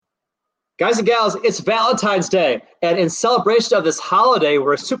Guys and gals, it's Valentine's Day, and in celebration of this holiday,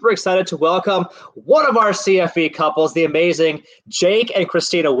 we're super excited to welcome one of our CFE couples, the amazing Jake and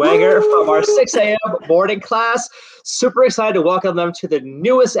Christina Wengert from our 6 a.m. morning class. Super excited to welcome them to the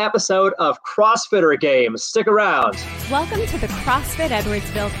newest episode of CrossFitter Games. Stick around. Welcome to the CrossFit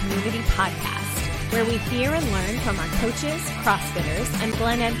Edwardsville Community Podcast, where we hear and learn from our coaches, CrossFitters, and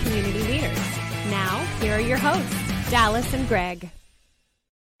Glen Ed community leaders. Now, here are your hosts, Dallas and Greg.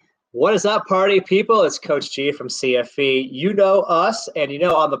 What is up, party people? It's Coach G from CFE. You know us, and you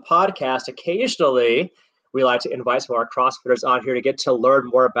know on the podcast, occasionally we like to invite some of our CrossFitters on here to get to learn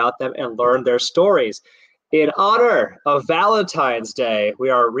more about them and learn their stories. In honor of Valentine's Day, we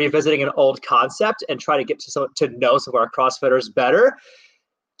are revisiting an old concept and try to get to know some of our CrossFitters better.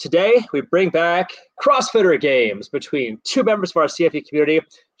 Today, we bring back CrossFitter Games between two members of our CFE community.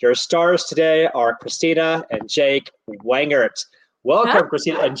 Your stars today are Christina and Jake Wengert. Welcome,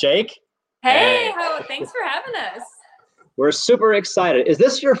 Christina and Jake. Hey, thanks for having us. We're super excited. Is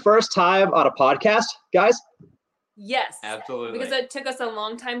this your first time on a podcast, guys? Yes. Absolutely. Because it took us a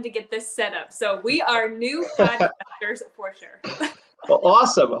long time to get this set up. So we are new podcasters for sure. Well,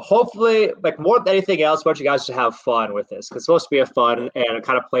 awesome. Hopefully, like more than anything else, I want you guys to have fun with this because it's supposed to be a fun and a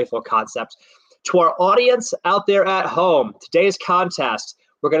kind of playful concept. To our audience out there at home, today's contest,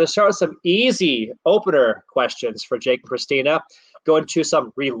 we're going to start with some easy opener questions for Jake and Christina. Go into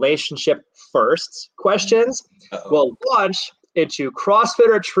some relationship firsts questions. We'll launch into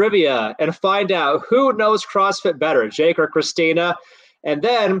CrossFitter trivia and find out who knows CrossFit better, Jake or Christina. And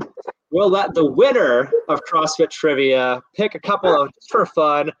then we'll let the winner of CrossFit trivia pick a couple of, just for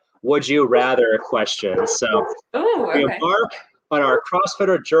fun, would you rather questions. So we embark on our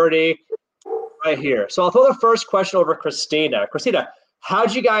CrossFitter journey right here. So I'll throw the first question over to Christina. Christina,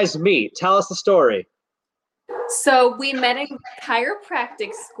 how'd you guys meet? Tell us the story. So we met in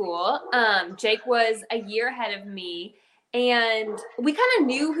chiropractic school. Jake was a year ahead of me, and we kind of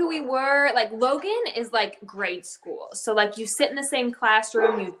knew who we were. Like Logan is like grade school. So like you sit in the same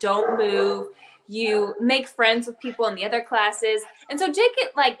classroom, you don't move, you make friends with people in the other classes. And so Jake, I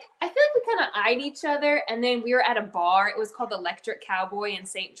feel like we kind of eyed each other, and then we were at a bar. It was called Electric Cowboy in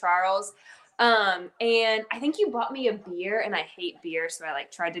St. Charles. And I think you bought me a beer, and I hate beer, so I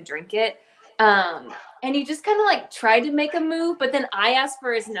tried to drink it. And you just kind of tried to make a move, but then I asked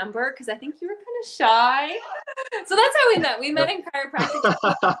for his number because I think you were kind of shy. So that's how we met. We met in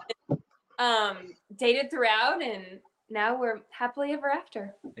chiropractic, dated throughout, and now we're happily ever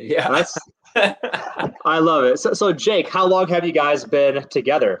after. Yeah, I love it. So Jake, how long have you guys been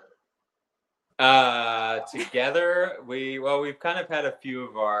together? Together, we've kind of had a few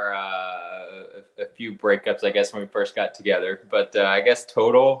of our a few breakups, I guess, when we first got together. But I guess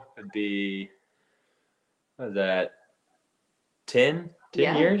total would be, what was that, 10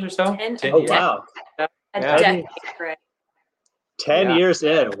 years or so? 10 years. Wow. A decade. 10 years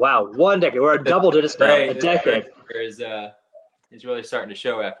in. Wow, 1 decade. We're a double digits now. Right. A decade. Is really starting to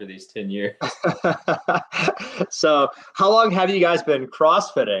show after these 10 years. So how long have you guys been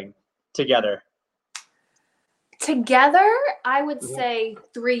CrossFitting together? Together, I would say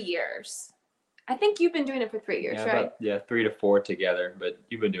 3 years. I think you've been doing it for 3 years, right? 3 to 4 together, but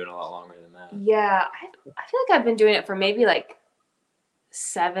you've been doing it a lot longer than that. Yeah, I feel like I've been doing it for maybe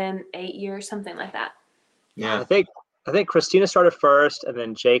 7, 8 years, something like that. Yeah, I think Christina started first, and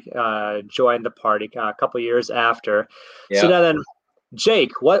then Jake joined the party a couple years after. Yeah. So now then,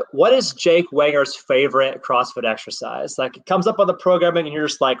 Jake, what is Jake Wengert's favorite CrossFit exercise? Like it comes up on the programming, and you're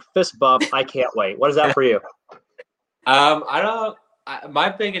just like fist bump. I can't wait. What is that for you? My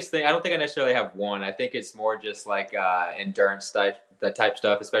biggest thing, I don't think I necessarily have one. I think it's more just endurance type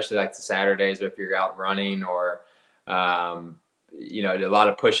stuff, especially the Saturdays if you're out running or, a lot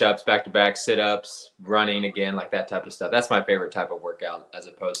of push-ups, back-to-back sit-ups, running again, that type of stuff. That's my favorite type of workout as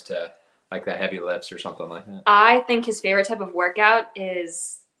opposed to the heavy lifts or something like that. I think his favorite type of workout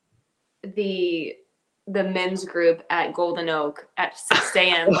is the men's group at Golden Oak at 6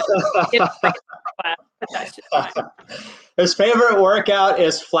 a.m. His favorite workout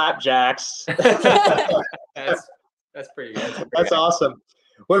is flapjacks. That's pretty good. That's awesome.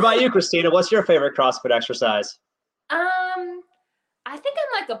 What about you, Christina? What's your favorite CrossFit exercise? I think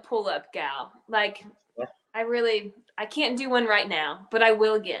I'm a pull-up gal. I can't do one right now, but I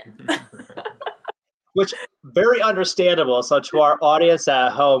will again. Which very understandable. So to our audience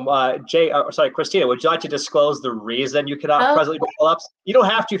at home, Christina, would you like to disclose the reason you cannot presently do pull-ups? You don't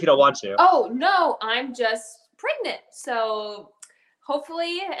have to if you don't want to. Oh, no, I'm just pregnant. So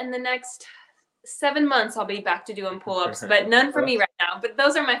hopefully in the next 7 months, I'll be back to doing pull-ups, but none for me right now. But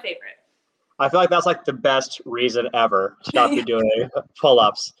those are my favorite. I feel like that's the best reason ever to not be doing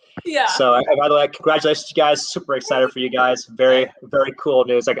pull-ups. Yeah. So, and by the way, congratulations, you guys. Super excited for you guys. Very, very cool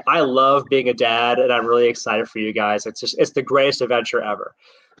news. Like, I love being a dad, and I'm really excited for you guys. It's the greatest adventure ever.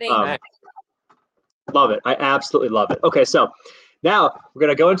 Thanks. Love it. I absolutely love it. Okay, so now we're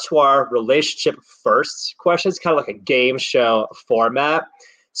going to go into our relationship first questions, kind of like a game show format.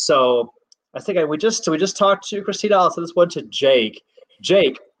 So I think we just talked to Christina. I'll send this one to Jake.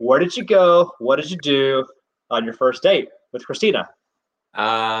 Jake, where did you go? What did you do on your first date with Christina?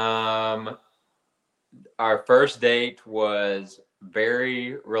 Our first date was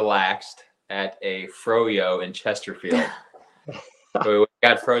very relaxed at a froyo in Chesterfield. We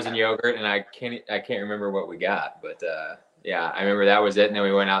got frozen yogurt, and I can't remember what we got, but yeah, I remember that was it. And then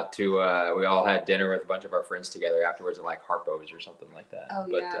we went out to we all had dinner with a bunch of our friends together afterwards at like Harpo's or something like that. Oh,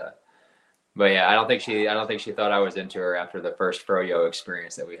 yeah. But yeah, I don't think she thought I was into her after the first froyo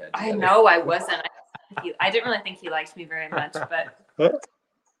experience that we had together. I know I wasn't. I didn't really think he liked me very much, but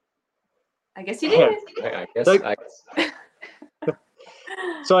I guess he did. I guess.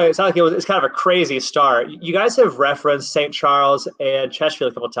 So it sounds like it's kind of a crazy start. You guys have referenced St. Charles and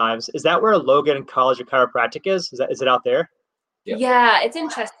Chesterfield a couple of times. Is that where Logan College of Chiropractic is? Is it out there? Yep. Yeah, it's in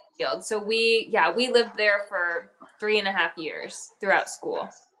Chesterfield. So we lived there for 3.5 years throughout school.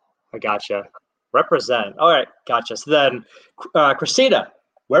 I gotcha. Represent. All right, gotcha. So then, Christina,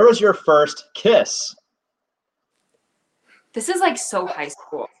 where was your first kiss? This is like so high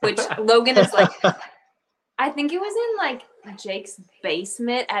school, which Logan is like, I think it was in like Jake's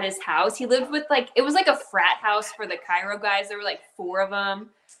basement at his house. He lived with it was like a frat house for the chiro guys. There were like 4 of them.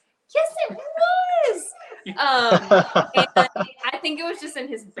 Yes, it was. And I think it was just in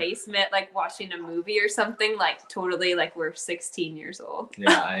his basement, like watching a movie or something, like totally like we're 16 years old.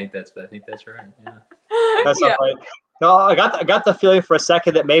 Yeah, I think that's right. Yeah. That's not right. No, I got the feeling for a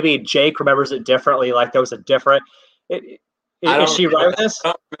second that maybe Jake remembers it differently, like there was a different. Is she right with this? I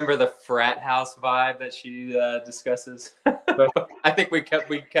don't remember the frat house vibe that she discusses. I think we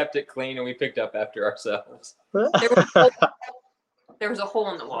kept it clean and we picked up after ourselves. There was a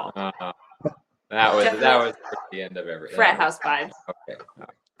hole in the wall. That was the end of everything. Frat house vibes. Okay.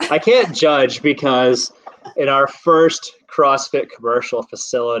 I can't judge because in our first CrossFit commercial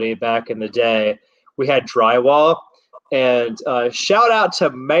facility back in the day, we had drywall. And shout out to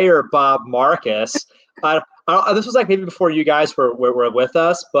Mayor Bob Marcus. This was like maybe before you guys were with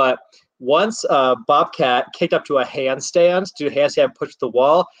us, but once Bobcat kicked up to a handstand, to do a handstand push the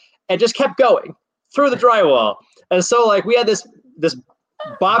wall, and just kept going through the drywall. And so like we had this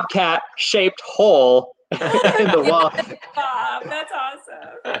Bobcat shaped hole in the wall. Bob, that's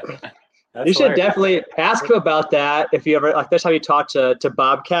awesome. You should definitely ask him about that if you ever next time you talk to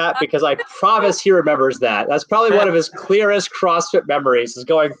Bobcat, because I promise he remembers that. That's probably one of his clearest CrossFit memories is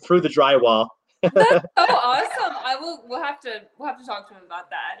going through the drywall. That's so awesome. We'll have to talk to him about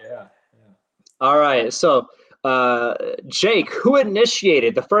that. Yeah. All right. So Jake, who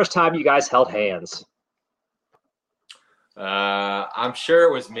initiated the first time you guys held hands? I'm sure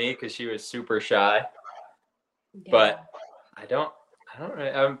it was me because she was super shy, but I don't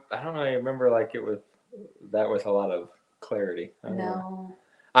really remember like it was that with a lot of clarity. No,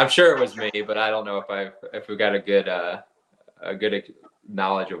 I'm sure it was me, but I don't know if we got a good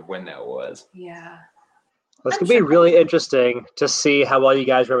knowledge of when that was. Yeah. Well, it's going to be really interesting to see how well you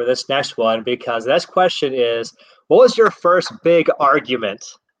guys remember this next one, because the next question is, what was your first big argument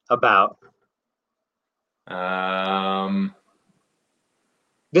about?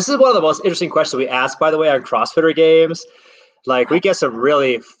 This is one of the most interesting questions we ask, by the way, on CrossFitter games. Like, we get some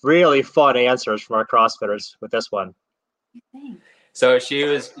really, really fun answers from our CrossFitters with this one. So she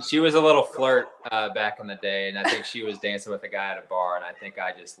was a little flirt back in the day, and I think she was dancing with a guy at a bar, and I think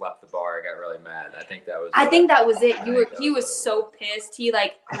I just left the bar. I got really mad. I think that was it. He was so pissed. He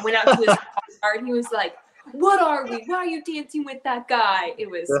like went out to his car and he was like, "What are we? Why are you dancing with that guy?" He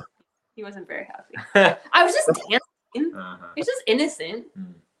wasn't very happy. I was just dancing. It's just innocent.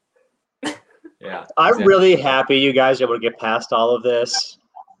 Yeah. I'm really happy you guys are able to get past all of this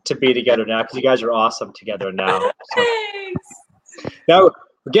to be together now, because you guys are awesome together now. So. Thanks. Now,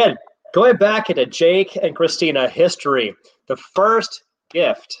 again, going back into Jake and Christina history, the first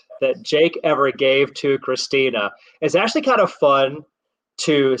gift that Jake ever gave to Christina is actually kind of fun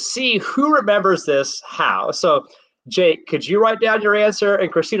to see who remembers this how. So, Jake, could you write down your answer?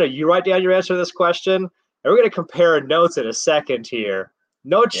 And Christina, you write down your answer to this question. And we're going to compare notes in a second here.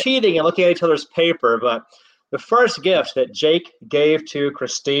 No cheating and looking at each other's paper, but the first gift that Jake gave to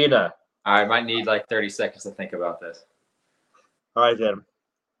Christina. I might need like 30 seconds to think about this. All right, then.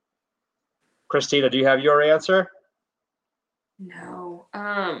 Christina, do you have your answer? No.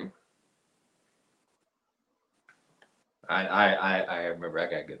 I remember. I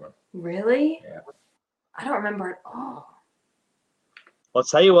got a good one. Really? Yeah. I don't remember at all. I'll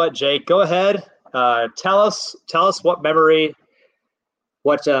tell you what, Jake. Go ahead. Tell us what memory,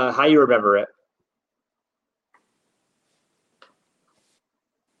 how you remember it.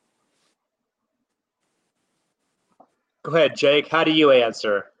 Go ahead, Jake. How do you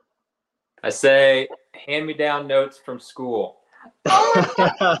answer? I say hand-me-down notes from school. Oh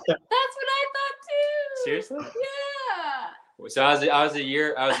my God, that's what I thought too. Seriously? Yeah. So I was a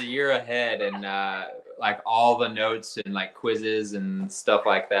year ahead, and like all the notes and like quizzes and stuff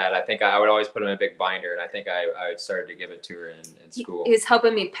like that. I think I would always put them in a big binder, and I think I started to give it to her in school. He's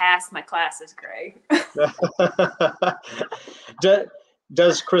helping me pass my classes, Greg.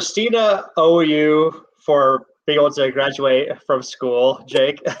 Does Christina owe you for being able to graduate from school,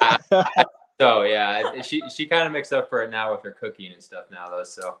 Jake? So yeah, she kind of makes up for it now with her cooking and stuff now, though.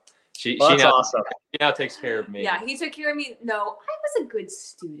 So that's awesome. She now takes care of me. Yeah, he took care of me. No, I was a good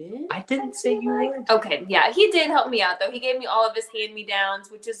student. I didn't say you weren't. Okay, yeah, he did help me out though. He gave me all of his hand-me-downs,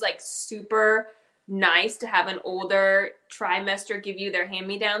 which is like super nice to have an older trimester give you their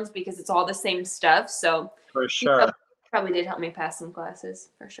hand-me-downs because it's all the same stuff. So for sure, probably did help me pass some classes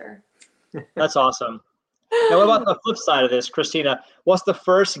for sure. That's awesome. Now, what about the flip side of this, Christina? What's the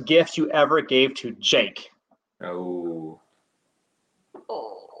first gift you ever gave to Jake? Oh.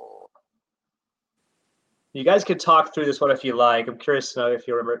 You guys could talk through this one if you like. I'm curious to know if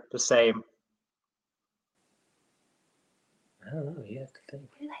you remember the same. I don't know. You have to think.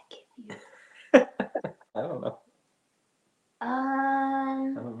 What did I give you? I don't know.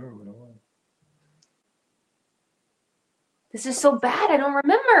 I don't remember what it was. This is so bad. I don't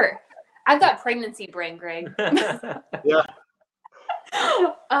remember. I've got pregnancy brain, Greg. Yeah.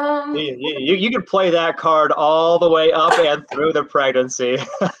 You can play that card all the way up and through the pregnancy.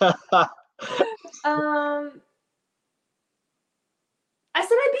 I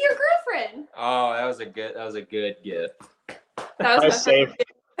said I'd be your girlfriend. Oh, that was a good gift. That was nice save.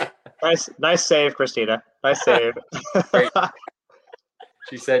 Nice save, Christina. Nice save.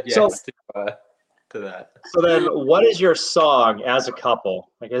 She said yes to that. So then, what is your song as a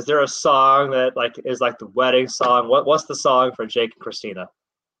couple? Like, is there a song that is like the wedding song? What's the song for Jake and Christina?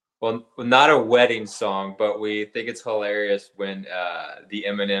 Well, not a wedding song, but we think it's hilarious when the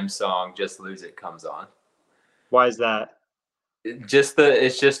Eminem song "Just Lose It" comes on. Why is that?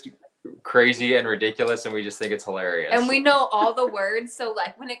 It's just crazy and ridiculous, and we just think it's hilarious. And we know all the words, so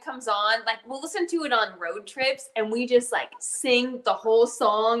like when it comes on, like we'll listen to it on road trips, and we just like sing the whole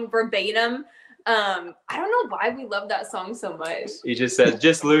song verbatim. I don't know why we love that song so much. He just says,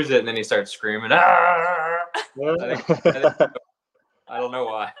 "Just lose it," and then he starts screaming. Ah! I don't know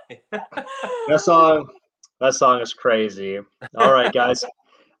why. That song is crazy. All right, guys.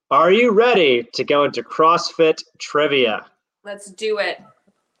 Are you ready to go into CrossFit trivia? Let's do it.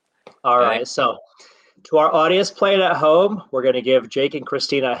 All right. So to our audience playing at home, we're going to give Jake and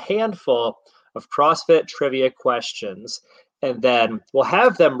Christina a handful of CrossFit trivia questions. And then we'll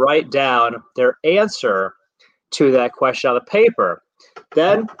have them write down their answer to that question on the paper.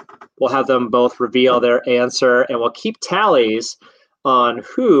 Then we'll have them both reveal their answer, and we'll keep tallies on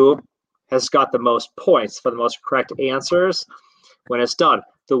who has got the most points for the most correct answers when it's done.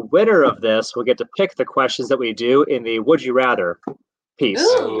 The winner of this will get to pick the questions that we do in the Would You Rather piece.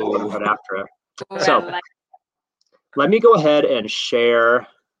 After it. So let me go ahead and share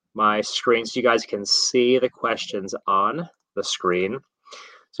my screen so you guys can see the questions on the screen.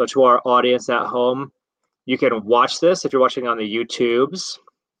 So to our audience at home, you can watch this if you're watching on the YouTubes.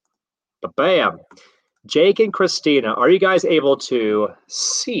 But bam, Jake and Christina, are you guys able to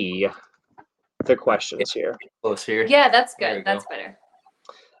see the questions here? Close here. Yeah, that's good. That's better.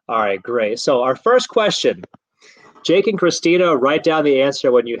 All right, great. So our first question, Jake and Christina, write down the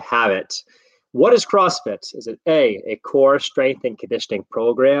answer when you have it. What is CrossFit? Is it A, core strength and conditioning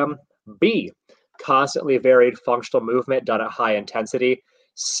program? B, constantly varied functional movement done at high intensity?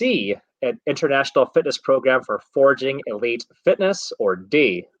 C, an international fitness program for forging elite fitness? Or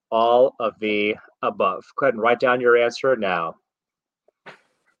D, all of the above? Go ahead and write down your answer now.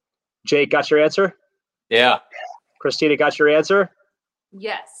 Jake, got your answer? Yeah. Christina, got your answer?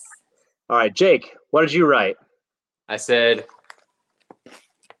 Yes. All right, Jake, what did you write? I said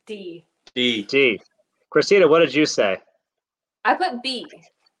D. D. Christina, what did you say? I put B.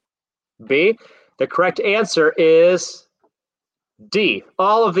 B. The correct answer is D,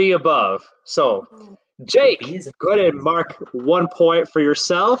 all of the above. So, Jake, go ahead and mark 1 point for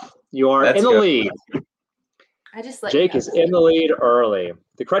yourself. You are in the lead. I just let Jake is in the lead early.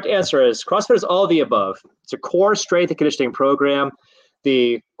 The correct answer is CrossFit is all of the above. It's a core strength and conditioning program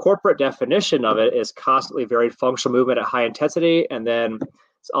The corporate definition of it is constantly varied functional movement at high intensity, and then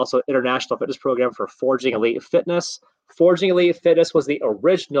it's also International Fitness Program for Forging Elite Fitness. Forging Elite Fitness was the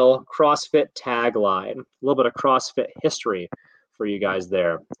original CrossFit tagline. A little bit of CrossFit history for you guys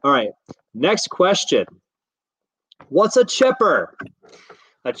there. All right, next question. What's a chipper?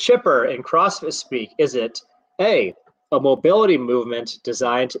 A chipper in CrossFit speak, is it A, a mobility movement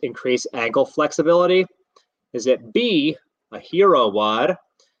designed to increase ankle flexibility? Is it B, a hero WOD?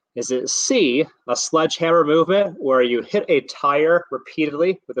 Is it C, a sledgehammer movement where you hit a tire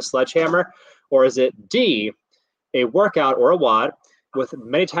repeatedly with a sledgehammer? Or is it D, a workout or a WOD with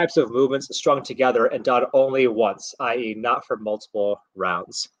many types of movements strung together and done only once, i.e. not for multiple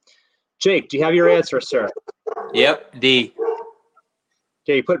rounds? Jake, do you have your answer, sir? Yep, D.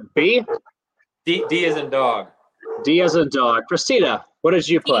 Okay, you put B? D as in dog. D as in dog. Christina, what did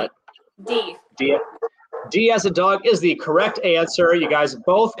you put? D. D as a dog is the correct answer. You guys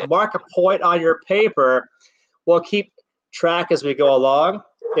both mark a point on your paper. We'll keep track as we go along.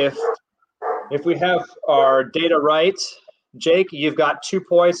 If we have our data right, Jake, you've got 2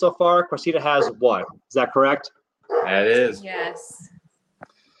 points so far. Christina has 1. Is that correct? That is. Yes.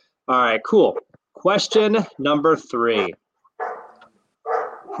 All right, cool. Question number 3.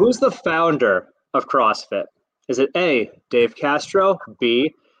 Who's the founder of CrossFit? Is it A, Dave Castro,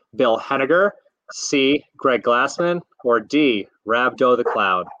 B, Bill Henniger, C, Greg Glassman, or D, Rabdo the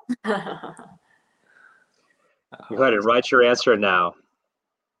Clown? Go ahead and write your answer now.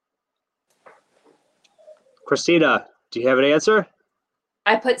 Christina, do you have an answer?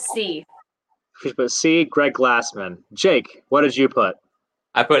 I put C. You put C, Greg Glassman. Jake, what did you put?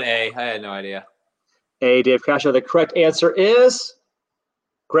 I put A. I had no idea. A, Dave Castro. The correct answer is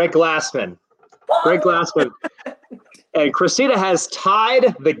Greg Glassman. Greg Glassman. And Christina has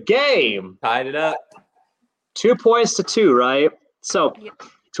tied the game. Tied it up. 2 points to 2, right? So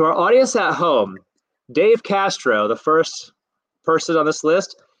to our audience at home, Dave Castro, the first person on this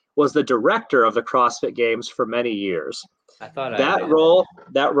list, was the director of the CrossFit Games for many years. I thought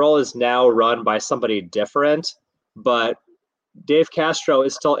that role is now run by somebody different, but Dave Castro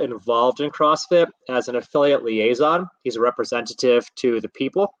is still involved in CrossFit as an affiliate liaison. He's a representative to the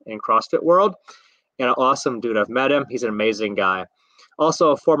people in CrossFit world, and an awesome dude. I've met him. He's an amazing guy.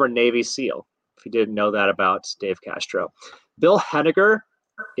 Also a former Navy SEAL, if you didn't know that about Dave Castro. Bill Henniger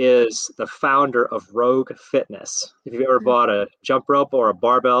is the founder of Rogue Fitness. If you've ever bought a jump rope or a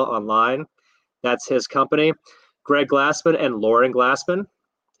barbell online, that's his company. Greg Glassman and Lauren Glassman,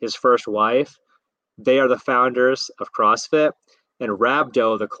 his first wife, they are the founders of CrossFit. And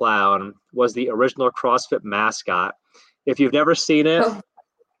Rabdo the Clown was the original CrossFit mascot. If you've never seen it,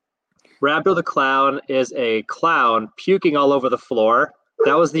 Rabdo the Clown is a clown puking all over the floor.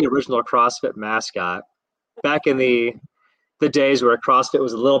 That was the original CrossFit mascot. Back in the days where CrossFit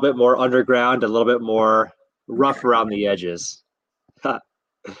was a little bit more underground, a little bit more rough around the edges. A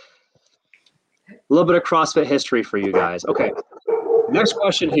little bit of CrossFit history for you guys. Okay, next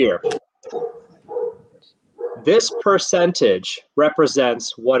question here. This percentage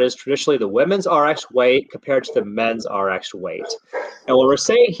represents what is traditionally the women's RX weight compared to the men's RX weight. And what we're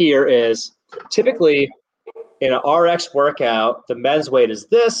saying here is typically in an RX workout, the men's weight is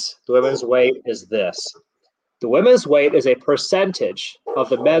this, the women's weight is this. The women's weight is a percentage of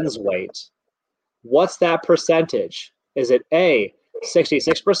the men's weight. What's that percentage? Is it A,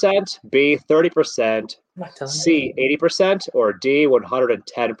 66%, B, 30%, C, 80%, or D,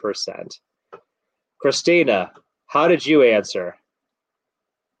 110%? Christina, how did you answer?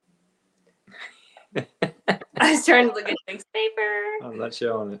 I was trying to look at Jake's paper. I'm not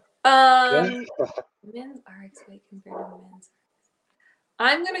showing it. Men's RX weight compared to men's.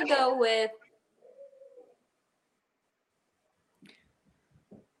 I'm gonna go with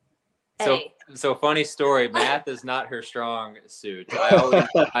A. So funny story. Math is not her strong suit. I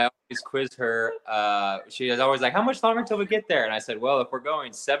always quiz her. She is always like, "How much longer until we get there?" And I said, "Well, if we're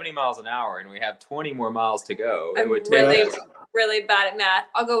going 70 miles an hour and we have 20 more miles to go, it would take." Really bad at math.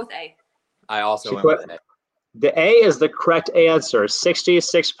 I'll go with A. I also went with A. The A is the correct answer,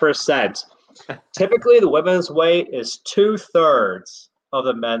 66%. Typically, the women's weight is 2/3 of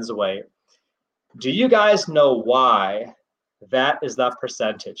the men's weight. Do you guys know why that is that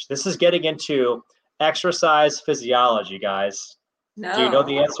percentage? This is getting into exercise physiology, guys. No. Do you know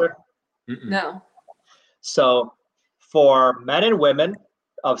the answer? No. So for men and women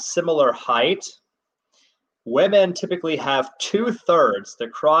of similar height, women typically have 2/3 the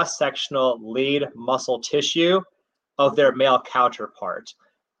cross-sectional lead muscle tissue of their male counterpart,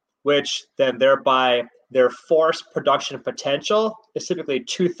 which then thereby their force production potential is typically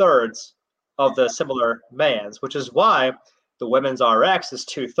 2/3 of the similar man's, which is why the women's RX is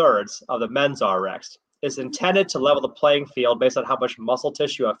 2/3 of the men's RX. It's intended to level the playing field based on how much muscle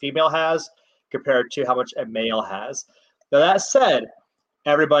tissue a female has compared to how much a male has. Now, that said,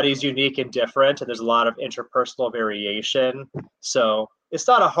 everybody's unique and different, and there's a lot of interpersonal variation. So it's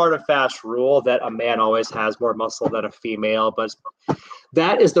not a hard and fast rule that a man always has more muscle than a female, but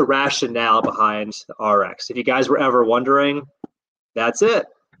that is the rationale behind the RX. If you guys were ever wondering, that's it.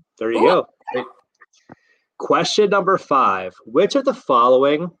 There you go. Question number 5. Which of the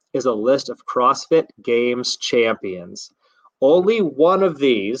following is a list of CrossFit Games champions? Only one of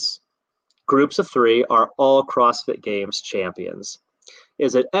these groups of 3 are all CrossFit Games champions.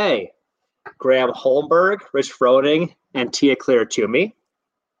 Is it A, Graham Holmberg, Rich Froning, and Tia Claire Toomey?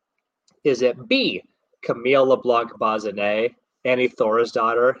 Is it B, Camille LeBlanc-Bazinet, Annie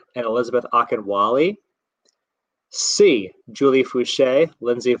Thorisdottir, and Elizabeth Akinwale? C, Julie Fouché,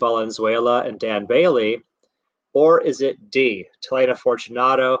 Lindsay Valenzuela, and Dan Bailey? Or is it D, Talena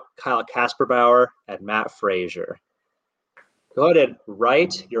Fortunato, Kyle Kasperbauer, and Matt Frazier? Go ahead and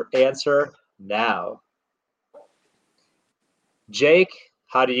write your answer now. Jake,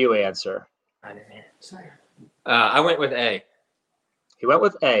 how do you answer? I went with A. He went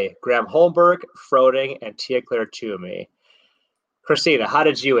with A, Graham Holmberg, Froning, and Tia Claire Toomey. Christina, how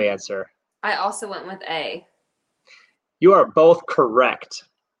did you answer? I also went with A. You are both correct.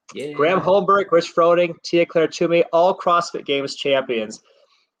 Yeah. Graham Holmberg, Rich Froning, Tia Claire Toomey, all CrossFit Games champions.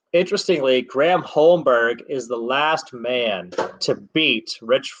 Interestingly, Graham Holmberg is the last man to beat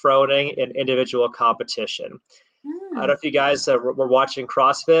Rich Froning in individual competition. I don't know if you guys were watching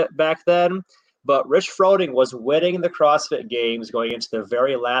CrossFit back then, but Rich Froning was winning the CrossFit Games going into the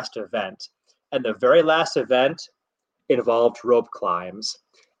very last event. And the very last event involved rope climbs.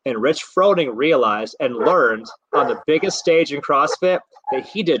 And Rich Froning realized and learned on the biggest stage in CrossFit that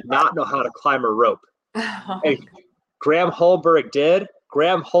he did not know how to climb a rope. And Graham Holmberg did.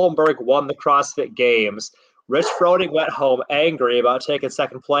 Graham Holmberg won the CrossFit Games. Rich Froning went home angry about taking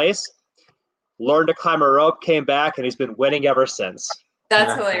second place, learned to climb a rope, came back, and he's been winning ever since.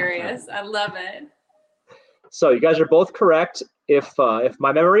 That's hilarious. I love it. So you guys are both correct. If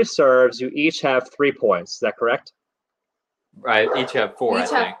my memory serves, you each have 3 points. Is that correct? Right, each have 4, We I each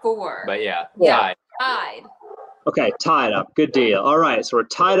think. have 4. But yeah, Yeah. tied. Tied. Okay, tied up. Good deal. All right, so we're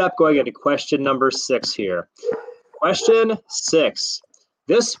tied up going into question number 6 here. Question 6.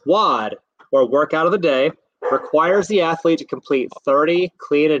 This WOD, or workout of the day, requires the athlete to complete 30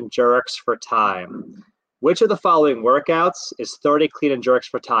 clean and jerks for time. Which of the following workouts is 30 clean and jerks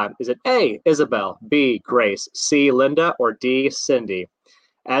for time? Is it A, Isabel, B, Grace, C, Linda, or D, Cindy?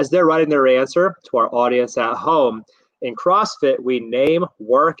 As they're writing their answer to our audience at home, in CrossFit, we name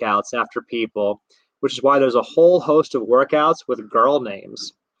workouts after people, which is why there's a whole host of workouts with girl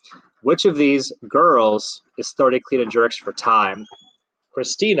names. Which of these girls is 30 clean and jerks for time?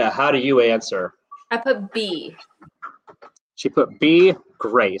 Christina, how do you answer? I put B. She put B,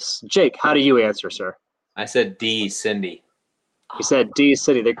 Grace. Jake, how do you answer, sir? I said D, Cindy. He said D,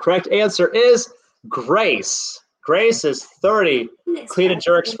 Cindy. The correct answer is Grace. Grace is 30 clean and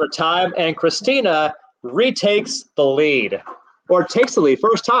jerks for time, and Christina retakes the lead. Or takes the lead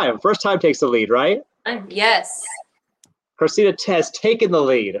first time. First time takes the lead, right? Yes. Christina has taken the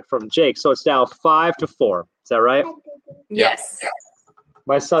lead from Jake, so it's now 5-4. Is that right? Yes.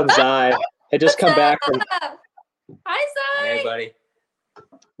 My son Zai had just come back from. Hi, Zai. Hey, buddy.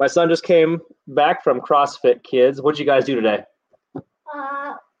 My son just came back from CrossFit Kids. What'd you guys do today?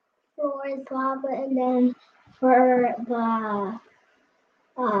 For lava, and then for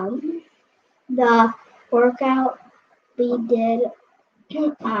the workout we did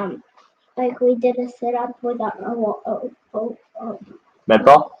we did a sit up with a Med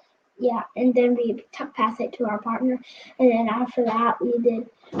ball? yeah, and then we pass it to our partner, and then after that we did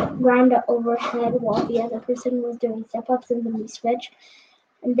ground it overhead while the other person was doing step ups, and then we switched.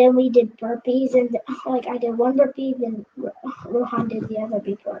 And then we did burpees, and I did one burpee, then Rohan did the other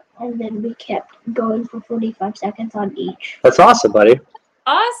before, and then we kept going for 45 seconds on each. That's awesome, buddy.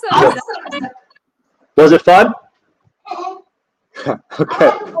 Awesome. Was it fun?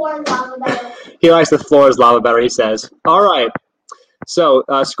 Okay. He likes the floor is lava better, he says. All right. So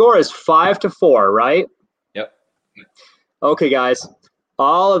score is 5-4, right? Yep. Okay, guys.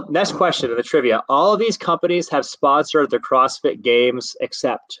 Next question in the trivia. All of these companies have sponsored the CrossFit Games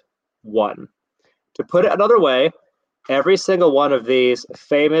except one. To put it another way, every single one of these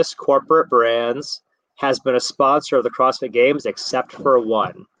famous corporate brands has been a sponsor of the CrossFit Games except for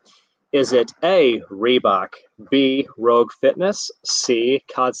one. Is it A, Reebok, B, Rogue Fitness, C,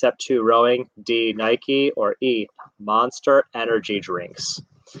 Concept 2 Rowing, D, Nike, or E, Monster Energy Drinks?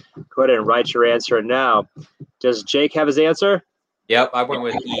 Go ahead and write your answer now. Does Jake have his answer? Yep, I went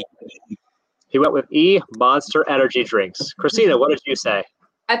with E. He went with E, Monster Energy drinks. Christina, what did you say?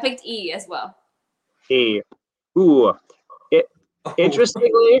 I picked E as well. E. Ooh.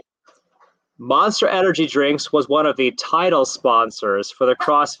 Interestingly, Monster Energy drinks was one of the title sponsors for the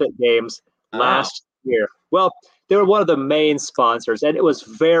CrossFit Games last year. Well, they were one of the main sponsors, and it was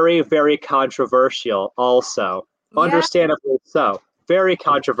very, very controversial also. Yeah. Understandably so. Very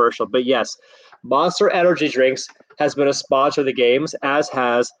controversial. But yes, Monster Energy drinks has been a sponsor of the games, as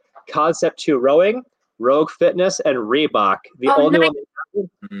has Concept 2 Rowing, Rogue Fitness, and Reebok. The only one that has it,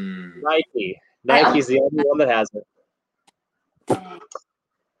 Nike. Nike's the only one that has it.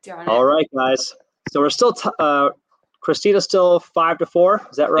 All right, guys. So we're still Christina's still 5-4.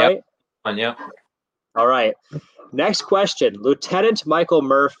 Is that right? Yep. All right. Next question. Lieutenant Michael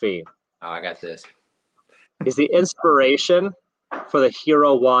Murphy. Oh, I got this. Is the inspiration for the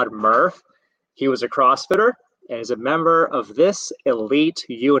Hero Wad Murph. He was a CrossFitter and is a member of this elite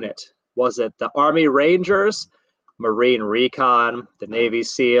unit. Was it the Army Rangers, Marine Recon, the Navy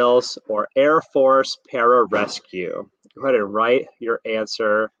SEALs, or Air Force Pararescue? Go ahead and write your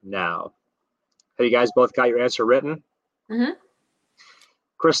answer now. Have you guys both got your answer written? Mm-hmm.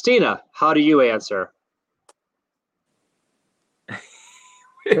 Christina, how do you answer?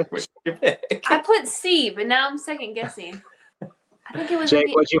 I put C, but now I'm second guessing. I think it was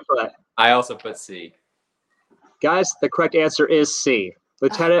Jake, what'd you put? I also put C. Guys, the correct answer is C.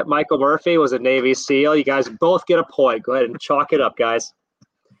 Lieutenant Michael Murphy was a Navy SEAL. You guys both get a point. Go ahead and chalk it up, guys.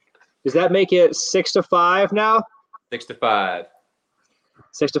 Does that make it 6-5 now? 6-5.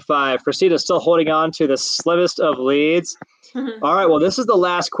 6-5. Christina's still holding on to the slimmest of leads. All right, well, this is the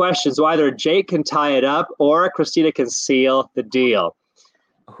last question. So either Jake can tie it up or Christina can seal the deal.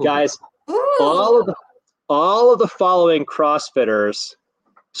 Ooh. Guys, all of the following CrossFitters,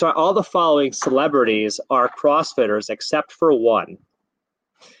 sorry, all the following celebrities are CrossFitters except for one.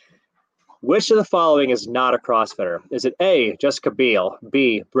 Which of the following is not a CrossFitter? Is it A, Jessica Biel,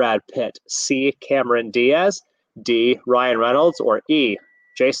 B, Brad Pitt, C, Cameron Diaz, D, Ryan Reynolds, or E,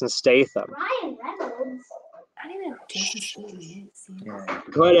 Jason Statham? Ryan Reynolds. I don't even know who Jason Statham is.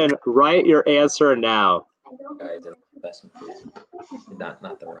 Go ahead and write your answer now. Guys, the best not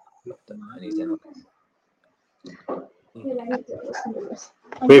the right. I need to know.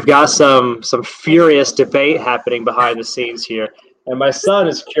 We've got some furious debate happening behind the scenes here. And my son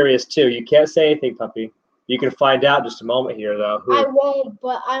is curious too. You can't say anything, puppy. You can find out in just a moment here, though. I won't,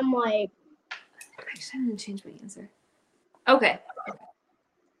 but I'm like. I just haven't changed my answer. Okay.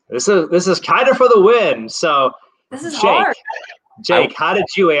 This is kind of for the win. So, This is hard. Jake, how did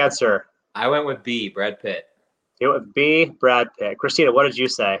you answer? I went with B, Brad Pitt. It would be Brad Pitt. Christina, what did you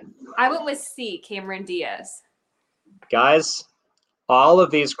say? I went with C, Cameron Diaz. Guys, all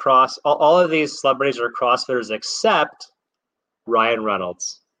of these celebrities are CrossFitters except Ryan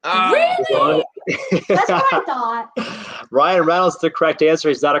Reynolds. Really? That's what I thought. Ryan Reynolds is the correct answer.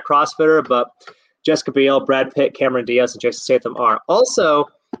 He's not a CrossFitter, but Jessica Biel, Brad Pitt, Cameron Diaz, and Jason Statham are. Also,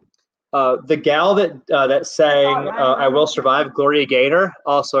 the gal that sang I Will Survive, Gloria Gaynor,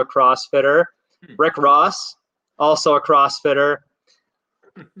 also a CrossFitter. Rick Ross, also a CrossFitter.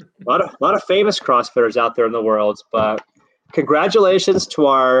 A lot of famous CrossFitters out there in the world, but congratulations to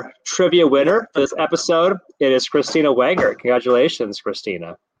our trivia winner for this episode. It is Christina Wengert. Congratulations,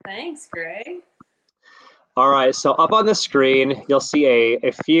 Christina. Thanks, Greg. All right, so up on the screen, you'll see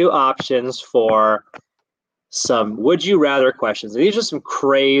a few options for some would you rather questions. These are some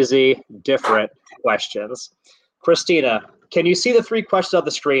crazy different questions. Christina, can you see the 3 questions on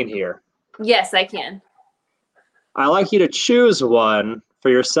the screen here? Yes, I can. I'd like you to choose one for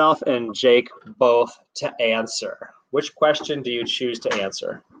yourself and Jake both to answer. Which question do you choose to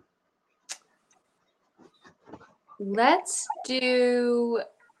answer? Let's do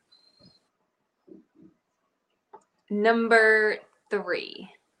number 3.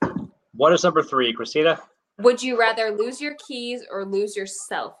 What is number 3, Christina? Would you rather lose your keys or lose your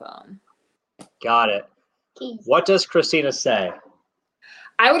cell phone? Got it. Keys. What does Christina say?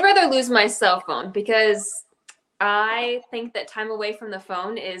 I would rather lose my cell phone because I think that time away from the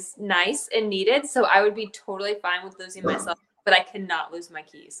phone is nice and needed. So I would be totally fine with losing my cell phone, but I cannot lose my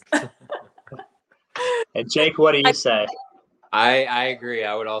keys. And Jake, what do you say? I agree.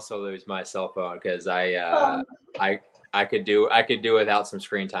 I would also lose my cell phone because I could do without some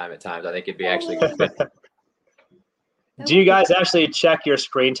screen time at times. I think it'd be actually good. Do you guys actually check your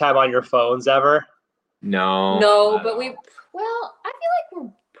screen time on your phones ever? No. No, but I feel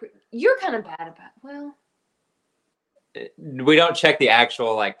like you're kind of bad about, we don't check the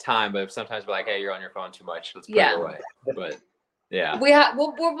actual time, but sometimes we're like, hey, you're on your phone too much. Let's put it away. But Yeah.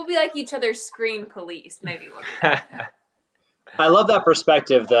 We'll be like each other's screen police. Maybe we'll do that. I love that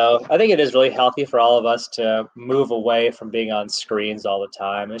perspective, though. I think it is really healthy for all of us to move away from being on screens all the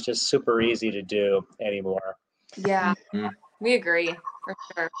time. It's just super easy to do anymore. Yeah, we agree for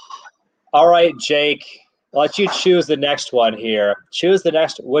sure. All right, Jake, I'll let you choose the next one here. Choose the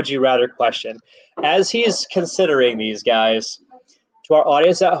next would you rather question. As he's considering these guys, to our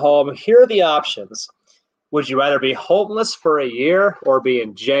audience at home, here are the options. Would you rather be homeless for a year or be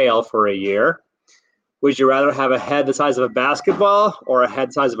in jail for a year? Would you rather have a head the size of a basketball or a head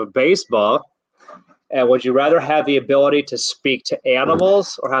the size of a baseball? And would you rather have the ability to speak to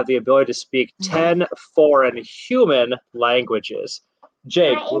animals or have the ability to speak 10 foreign human languages?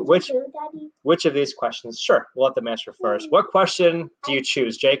 Jake, which of these questions? Sure, we'll let them answer first. What question do you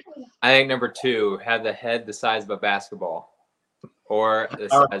choose, Jake? I think number 2, have the head the size of a basketball or the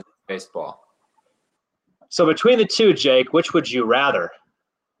size of a baseball. So between the two, Jake, which would you rather?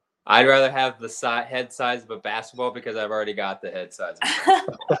 I'd rather have the head size of a basketball because I've already got the head size.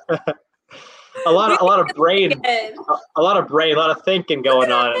 a lot of brain, a lot of thinking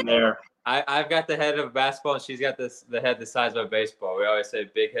going on in there. I've got the head of a basketball, and she's got the head the size of a baseball. We always say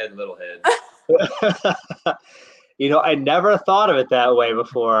big head, little head. I never thought of it that way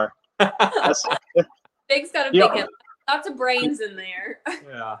before. Big's got a big head. Lots of brains in there.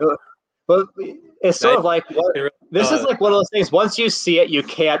 Yeah. But it's sort of like this is like one of those things. Once you see it, you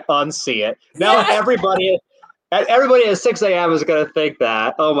can't unsee it. Now everybody at 6 a.m. is going to think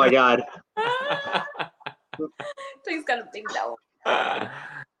that. Oh my God. He's got a big nose.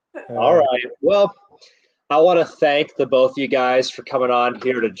 All right. Well, I want to thank the both of you guys for coming on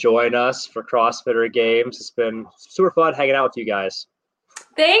here to join us for CrossFitter Games. It's been super fun hanging out with you guys.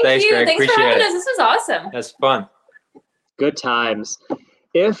 Thanks you. Greg. Thanks for Appreciate having it. us. This was awesome. That's fun. Good times.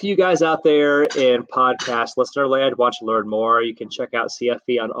 If you guys out there in podcast listener land want to learn more, you can check out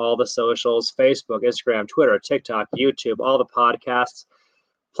CFE on all the socials, Facebook, Instagram, Twitter, TikTok, YouTube, all the podcasts.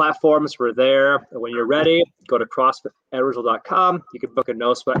 Platforms were there. And when you're ready, go to CrossFitters.com. You can book a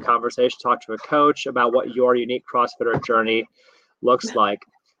no sweat conversation, talk to a coach about what your unique CrossFitter journey looks like.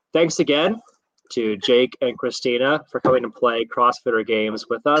 Thanks again to Jake and Christina for coming to play CrossFitter Games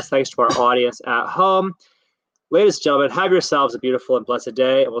with us. Thanks to our audience at home. Ladies and gentlemen, have yourselves a beautiful and blessed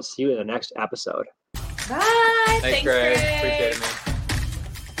day, and we'll see you in the next episode. Bye. Thanks, Greg. Appreciate it, man.